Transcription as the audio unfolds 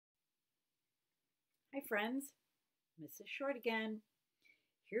Hi, friends. Mrs. Short again,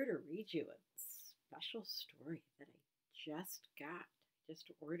 here to read you a special story that I just got.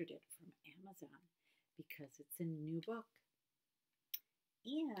 Just ordered it from Amazon because it's a new book.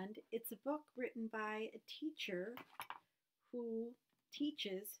 And it's a book written by a teacher who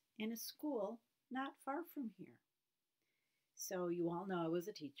teaches in a school not far from here. So, you all know I was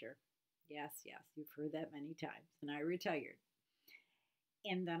a teacher. Yes, yes, you've heard that many times. And I retired.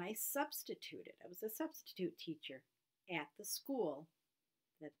 And then I substituted. I was a substitute teacher at the school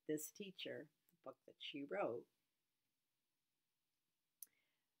that this teacher, the book that she wrote,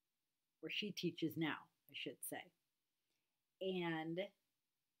 where she teaches now, I should say. And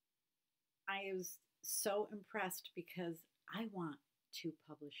I was so impressed because I want to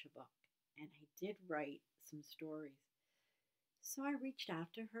publish a book. And I did write some stories. So I reached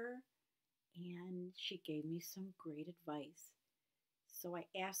out to her and she gave me some great advice. So I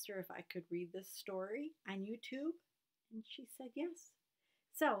asked her if I could read this story on YouTube, and she said yes.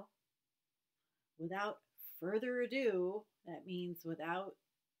 So, without further ado, that means without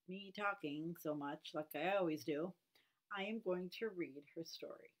me talking so much like I always do, I am going to read her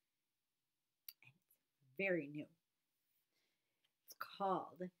story. And it's very new. It's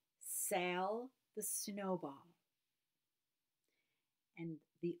called Sal the Snowball. And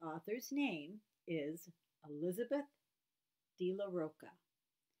the author's name is Elizabeth de la Roca,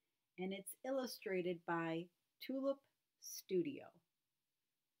 and it's illustrated by TullipStudio.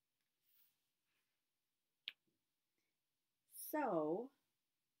 So,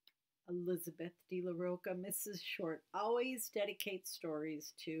 Elizabeth de la Roca, Mrs. Short, always dedicates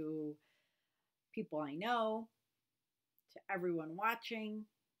stories to people I know, to everyone watching,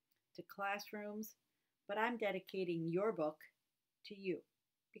 to classrooms, but I'm dedicating your book to you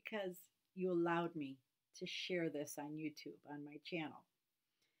because you allowed me to share this on YouTube on my channel.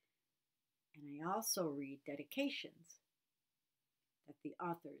 And I also read dedications that the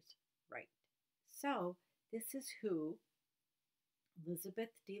authors write. So this is who Elizabeth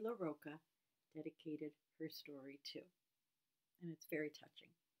de la Roca dedicated her story to. And it's very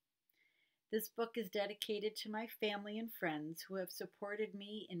touching. This book is dedicated to my family and friends who have supported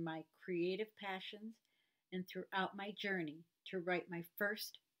me in my creative passions and throughout my journey to write my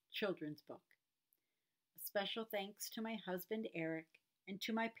first children's book. A special thanks to my husband Eric and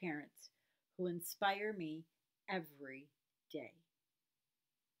to my parents who inspire me every day.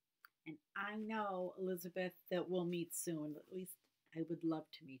 And I know, Elizabeth, that we'll meet soon. At least I would love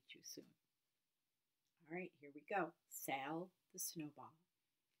to meet you soon. All right, here we go. Sal the Snowball.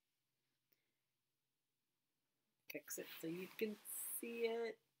 Fix it so you can see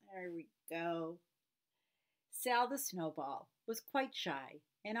it. There we go. Sal the Snowball was quite shy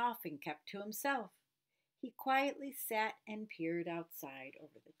and often kept to himself. He quietly sat and peered outside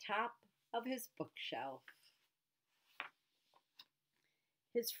over the top of his bookshelf.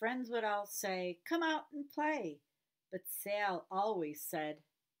 His friends would all say, "Come out and play," but Sal always said,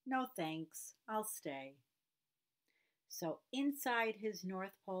 "No thanks, I'll stay." So inside his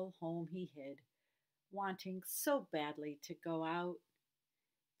North Pole home he hid, wanting so badly to go out.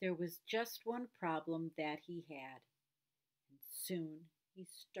 There was just one problem that he had, and soon he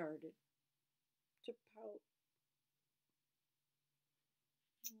started to pout.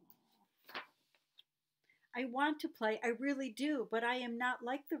 Aww. I want to play, I really do, but I am not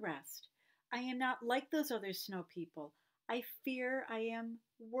like the rest. I am not like those other snow people. I fear I am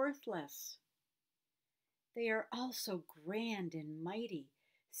worthless. They are all so grand and mighty,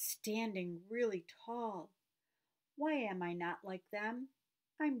 standing really tall. Why am I not like them?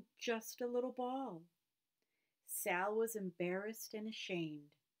 I'm just a little ball. Sal was embarrassed and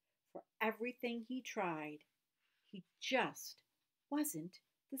ashamed. For everything he tried, he just wasn't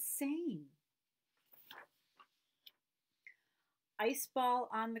the same. Ice ball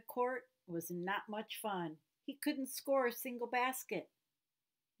on the court was not much fun. He couldn't score a single basket.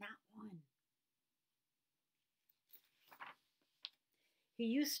 Not one. He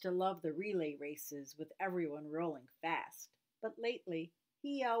used to love the relay races with everyone rolling fast, but lately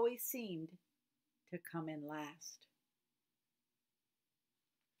he always seemed to come in last.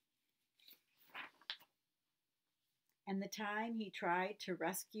 And the time he tried to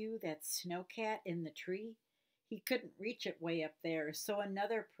rescue that snowcat in the tree, he couldn't reach it way up there, so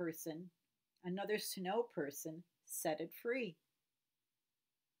another snow person, set it free.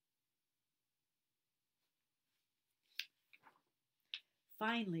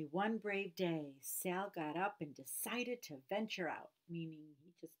 Finally, one brave day, Sal got up and decided to venture out, meaning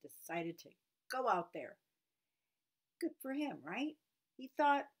he just decided to go out there. Good for him, right? He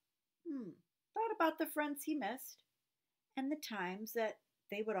thought about the friends he missed and the times that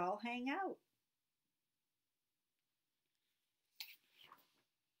they would all hang out.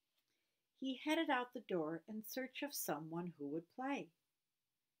 he headed out the door in search of someone who would play,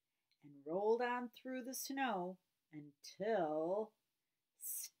 and rolled on through the snow until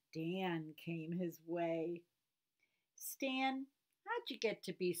Stan came his way. Stan, how'd you get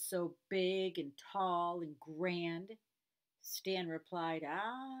to be so big and tall and grand? Stan replied,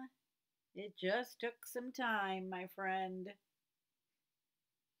 it just took some time, my friend.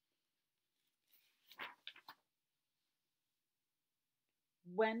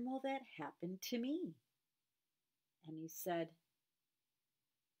 When will that happen to me? And he said,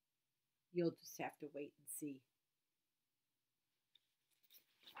 you'll just have to wait and see.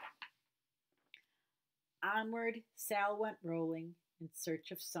 Onward, Sal went rolling in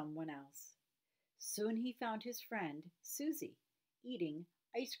search of someone else. Soon he found his friend, Susie, eating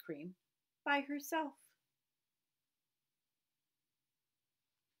ice cream by herself.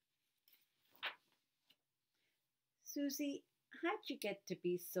 Susie, how'd you get to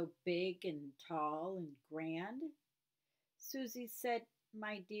be so big and tall and grand? Susie said,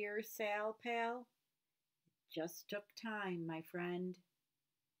 my dear Sal pal, it just took time, my friend.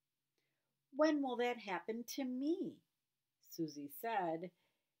 When will that happen to me? Susie said,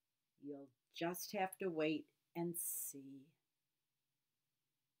 you'll just have to wait and see.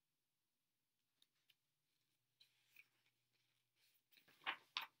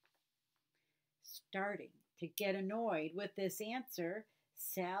 Starting to get annoyed with this answer,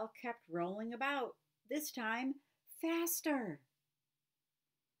 Sal kept rolling about, this time faster.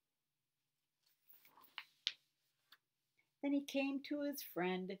 Then he came to his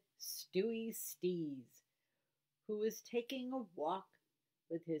friend Stewie Stees, who was taking a walk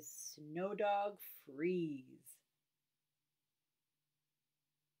with his snow dog Freeze.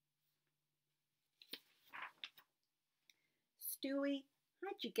 Stewie,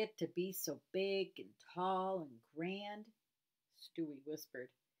 how'd you get to be so big and tall and grand? Stewie whispered.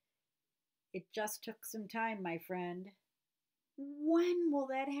 It just took some time, my friend. When will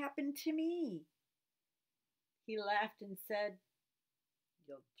that happen to me? He laughed and said,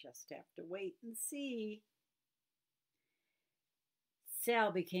 you'll just have to wait and see.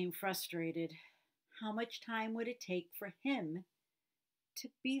 Sal became frustrated. How much time would it take for him to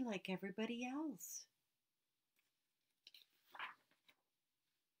be like everybody else?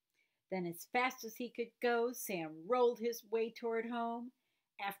 Then, as fast as he could go, Sam rolled his way toward home.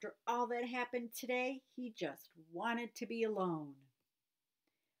 After all that happened today, he just wanted to be alone.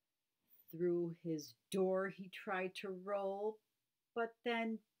 Through his door he tried to roll, but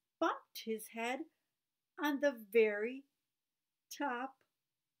then bumped his head on the very top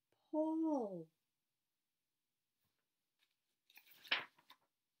pole.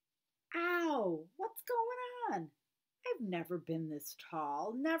 Ow! What's going on? I've never been this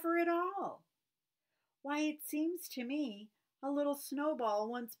tall, never at all. Why, it seems to me a little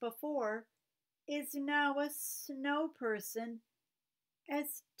Snowball once before is now a snow person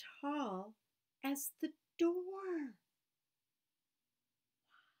as tall as the door.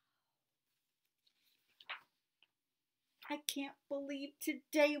 I can't believe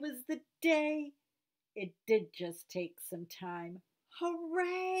today was the day. It did just take some time.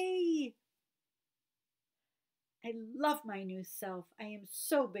 Hooray! I love my new self. I am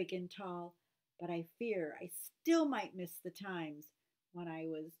so big and tall, but I fear I still might miss the times when I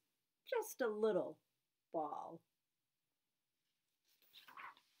was just a little ball.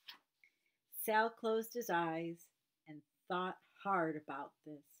 Sal closed his eyes and thought hard about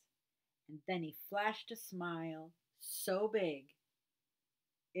this, and then he flashed a smile so big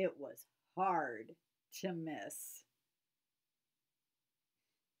it was hard to miss.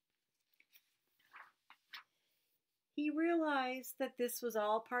 He realized that this was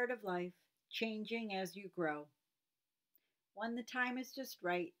all part of life, changing as you grow. When the time is just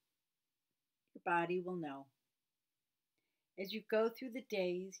right, your body will know. As you go through the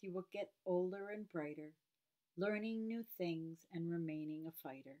days, you will get older and brighter, learning new things and remaining a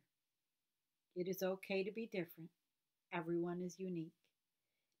fighter. It is okay to be different. Everyone is unique.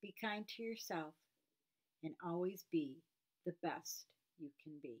 Be kind to yourself and always be the best you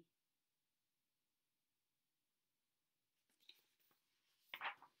can be.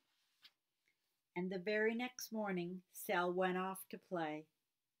 And the very next morning, Sal went off to play.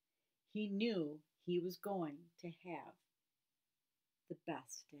 He knew he was going to have the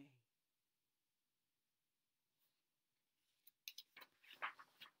best day.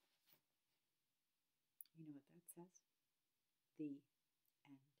 You know what that says? The end.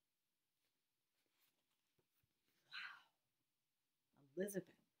 Wow. Elizabeth,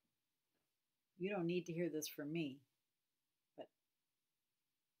 you don't need to hear this from me, but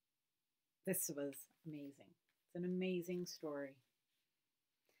this was amazing. It's an amazing story.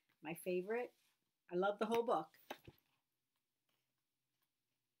 My favorite, I love the whole book.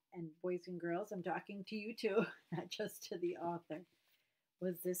 And boys and girls, I'm talking to you too, not just to the author,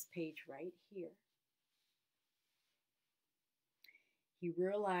 was this page right here. He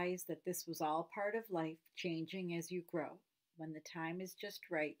realized that this was all part of life, changing as you grow. When the time is just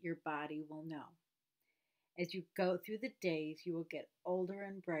right, your body will know. As you go through the days, you will get older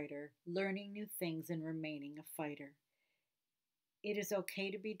and brighter, learning new things and remaining a fighter. It is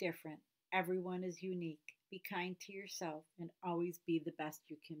okay to be different. Everyone is unique. Be kind to yourself and always be the best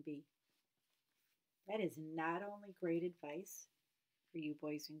you can be. That is not only great advice for you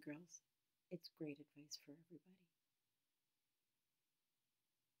boys and girls, it's great advice for everybody.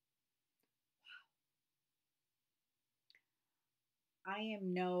 I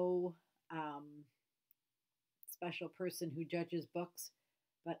am no special person who judges books,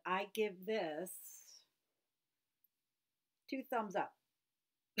 but I give this 2 thumbs up.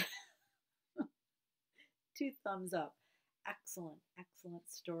 2 thumbs up. Excellent, excellent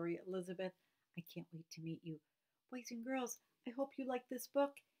story, Elizabeth. I can't wait to meet you. Boys and girls, I hope you like this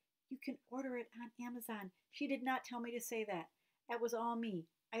book. You can order it on Amazon. She did not tell me to say that. That was all me.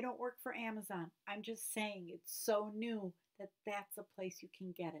 I don't work for Amazon. I'm just saying it's so new that that's a place you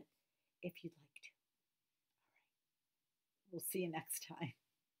can get it if you'd like to. All right. We'll see you next time.